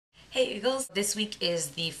Hey Eagles, this week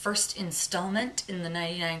is the first installment in the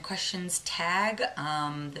 99 questions tag.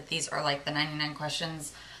 That these are like the 99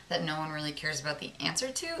 questions that no one really cares about the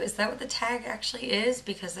answer to. Is that what the tag actually is?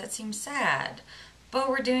 Because that seems sad. But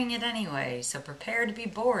we're doing it anyway, so prepare to be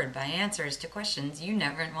bored by answers to questions you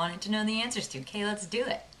never wanted to know the answers to. Okay, let's do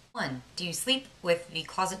it. 1. Do you sleep with the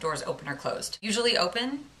closet doors open or closed? Usually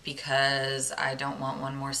open, because I don't want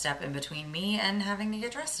one more step in between me and having to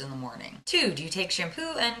get dressed in the morning. 2. Do you take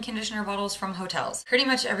shampoo and conditioner bottles from hotels? Pretty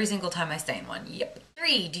much every single time I stay in one, yep.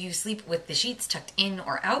 3. Do you sleep with the sheets tucked in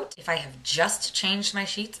or out? If I have just changed my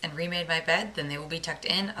sheets and remade my bed, then they will be tucked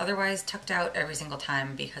in, otherwise tucked out every single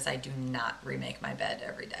time because I do not remake my bed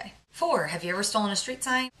every day. 4. Have you ever stolen a street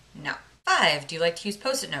sign? No. 5. Do you like to use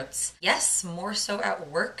Post-it notes? Yes, more so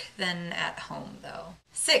at work than at home though.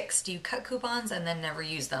 6. Do you cut coupons and then never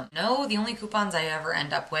use them? No, the only coupons I ever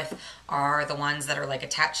end up with are the ones that are like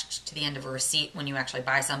attached to the end of a receipt when you actually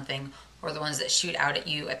buy something, or the ones that shoot out at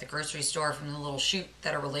you at the grocery store from the little chute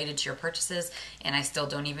that are related to your purchases, and I still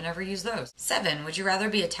don't even ever use those. 7. Would you rather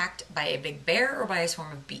be attacked by a big bear or by a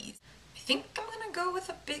swarm of bees? I think I'm gonna go with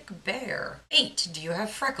a big bear. 8. Do you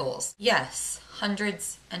have freckles? Yes,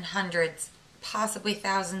 hundreds and hundreds, possibly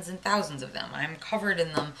thousands and thousands of them. I'm covered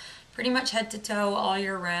in them pretty much head to toe all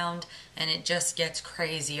year round, and it just gets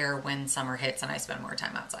crazier when summer hits and I spend more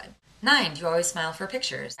time outside. 9. Do you always smile for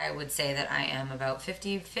pictures? I would say that I am about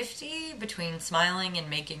 50-50 between smiling and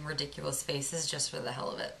making ridiculous faces just for the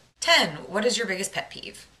hell of it. 10. What is your biggest pet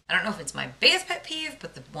peeve? I don't know if it's my biggest pet peeve,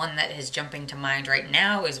 but the one that is jumping to mind right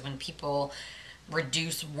now is when people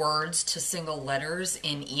reduce words to single letters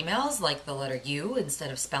in emails, like the letter U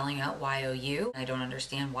instead of spelling out Y-O-U. I don't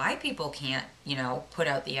understand why people can't, put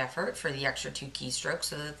out the effort for the extra 2 keystrokes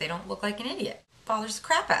so that they don't look like an idiot. It bothers the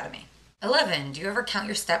crap out of me. 11. Do you ever count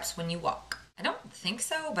your steps when you walk? I don't think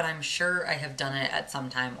so, but I'm sure I have done it at some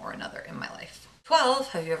time or another in my life. 12.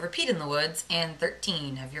 Have you ever peed in the woods? And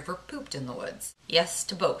 13. Have you ever pooped in the woods? Yes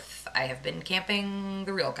to both. I have been camping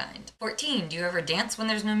the real kind. 14. Do you ever dance when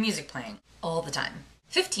there's no music playing? All the time.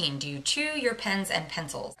 15. Do you chew your pens and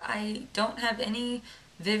pencils? I don't have any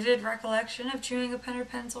vivid recollection of chewing a pen or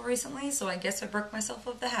pencil recently, so I guess I broke myself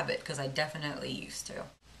of the habit, because I definitely used to.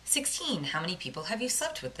 16. How many people have you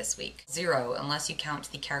slept with this week? 0, unless you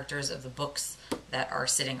count the characters of the books that are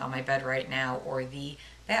sitting on my bed right now, or the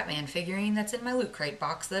Batman figurine that's in my Loot Crate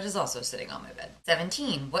box that is also sitting on my bed.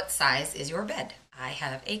 17. What size is your bed? I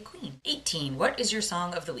have a queen. 18. What is your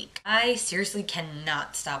song of the week? I seriously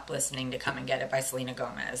cannot stop listening to Come and Get It by Selena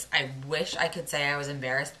Gomez. I wish I could say I was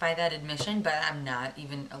embarrassed by that admission, but I'm not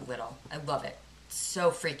even a little. I love it. It's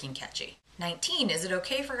so freaking catchy. 19. Is it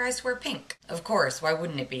okay for guys to wear pink? Of course, why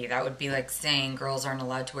wouldn't it be? That would be like saying girls aren't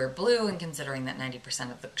allowed to wear blue, and considering that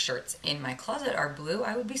 90% of the shirts in my closet are blue,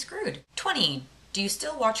 I would be screwed. 20. Do you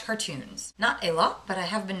still watch cartoons? Not a lot, but I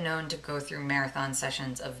have been known to go through marathon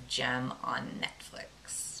sessions of Gem on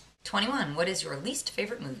Netflix. 21. What is your least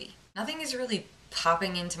favorite movie? Nothing is really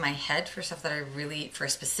popping into my head for stuff that for a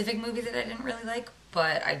specific movie that I didn't really like,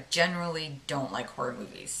 but I generally don't like horror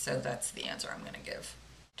movies, so that's the answer I'm gonna give.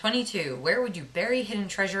 22. Where would you bury hidden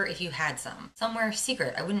treasure if you had some? Somewhere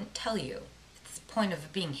secret. I wouldn't tell you. The point of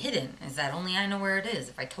it being hidden is that only I know where it is.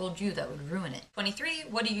 If I told you, that would ruin it. 23.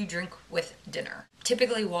 What do you drink with dinner?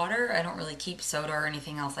 Typically water. I don't really keep soda or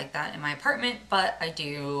anything else like that in my apartment, but I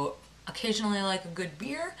do occasionally like a good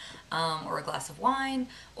beer, or a glass of wine,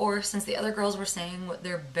 or since the other girls were saying what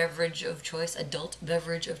their beverage of choice, adult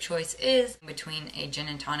beverage of choice is, between a gin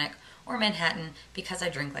and tonic or Manhattan, because I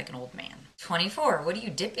drink like an old man. 24. What do you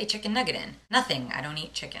dip a chicken nugget in? Nothing. I don't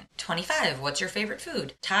eat chicken. 25. What's your favorite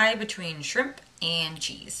food? Tie between shrimp and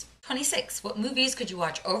cheese. 26. What movies could you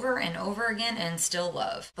watch over and over again and still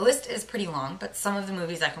love? The list is pretty long, but some of the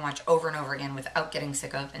movies I can watch over and over again without getting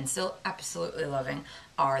sick of and still absolutely loving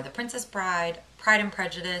are The Princess Bride, Pride and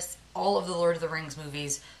Prejudice, all of the Lord of the Rings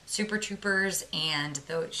movies, Super Troopers, and,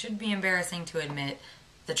 though it should be embarrassing to admit,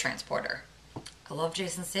 The Transporter. I love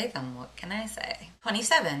Jason Statham, what can I say?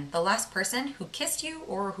 27. The last person who kissed you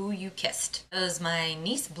or who you kissed. Does my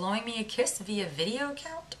niece blowing me a kiss via video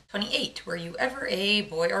count? 28. Were you ever a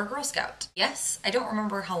Boy or Girl Scout? Yes. I don't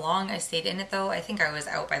remember how long I stayed in it though. I think I was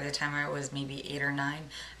out by the time I was maybe 8 or 9.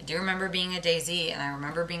 I do remember being a daisy and I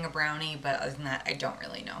remember being a brownie, but other than that, I don't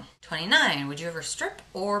really know. 29. Would you ever strip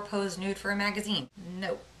or pose nude for a magazine?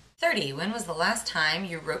 No. 30. When was the last time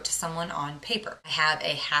you wrote to someone on paper? I have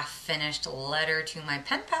a half-finished letter to my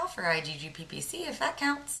pen pal for IGGPPC, if that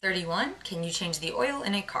counts. 31. Can you change the oil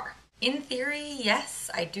in a car? In theory,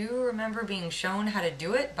 yes. I do remember being shown how to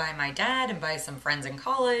do it by my dad and by some friends in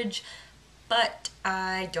college, but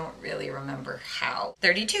I don't really remember how.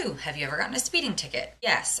 32. Have you ever gotten a speeding ticket?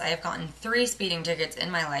 Yes, I have gotten 3 speeding tickets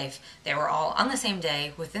in my life. They were all on the same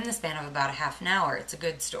day within the span of about a half an hour. It's a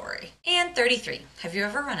good story. And 33. Have you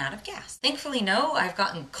ever run out of gas? Thankfully, no. I've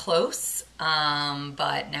gotten close,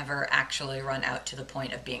 but never actually run out to the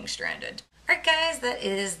point of being stranded. Alright guys, that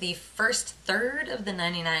is the first third of the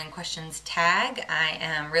 99 questions tag. I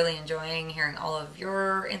am really enjoying hearing all of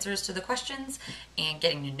your answers to the questions and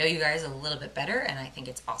getting to know you guys a little bit better, and I think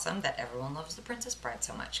it's awesome that everyone loves The Princess Bride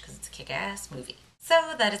so much because it's a kick-ass movie.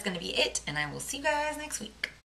 So that is going to be it, and I will see you guys next week.